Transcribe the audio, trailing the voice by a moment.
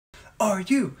Are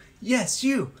you, yes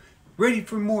you, ready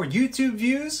for more YouTube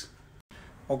views?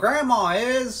 Well, Grandma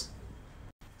is.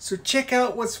 So check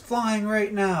out what's flying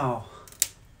right now.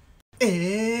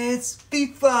 It's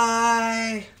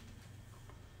Veefly.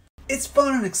 It's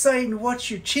fun and exciting to watch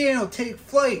your channel take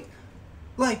flight,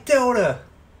 like Delta.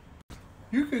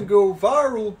 You can go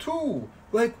viral too,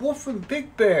 like Wolf and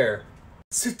Big Bear.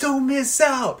 So don't miss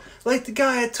out, like the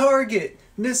guy at Target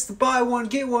missed the buy one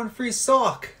get one free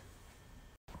sock.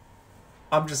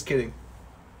 I'm just kidding.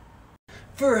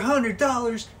 For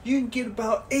 $100, you can get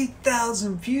about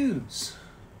 8,000 views.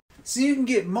 So you can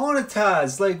get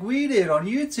monetized like we did on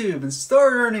YouTube and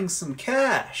start earning some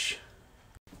cash.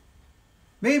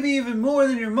 Maybe even more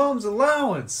than your mom's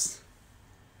allowance.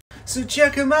 So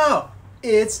check him out.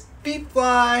 It's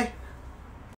Veefly.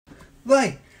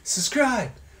 Like,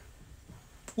 subscribe.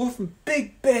 Wolf and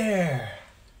Big Bear.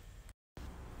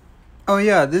 Oh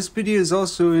yeah, this video is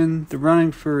also in the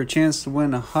running for a chance to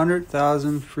win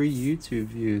 100,000 free YouTube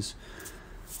views.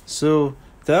 So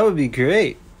that would be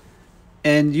great.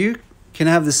 And you can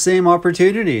have the same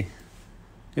opportunity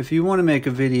if you want to make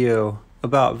a video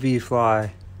about Veefly.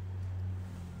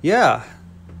 Yeah.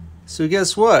 So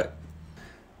guess what?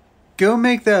 Go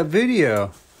make that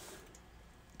video.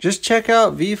 Just check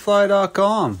out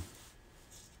veefly.com.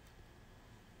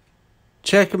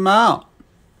 Check them out.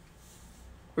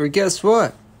 Or guess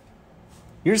what?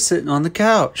 You're sitting on the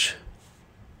couch.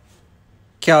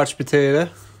 Couch potato.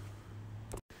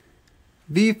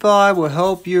 Veefly will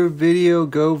help your video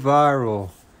go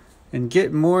viral and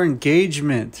get more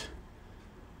engagement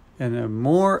and a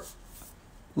more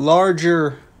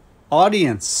larger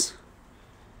audience.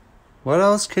 What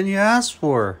else can you ask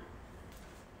for?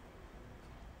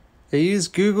 They use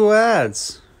Google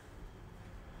Ads.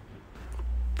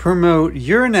 Promote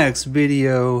your next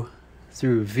video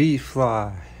through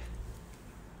Veefly.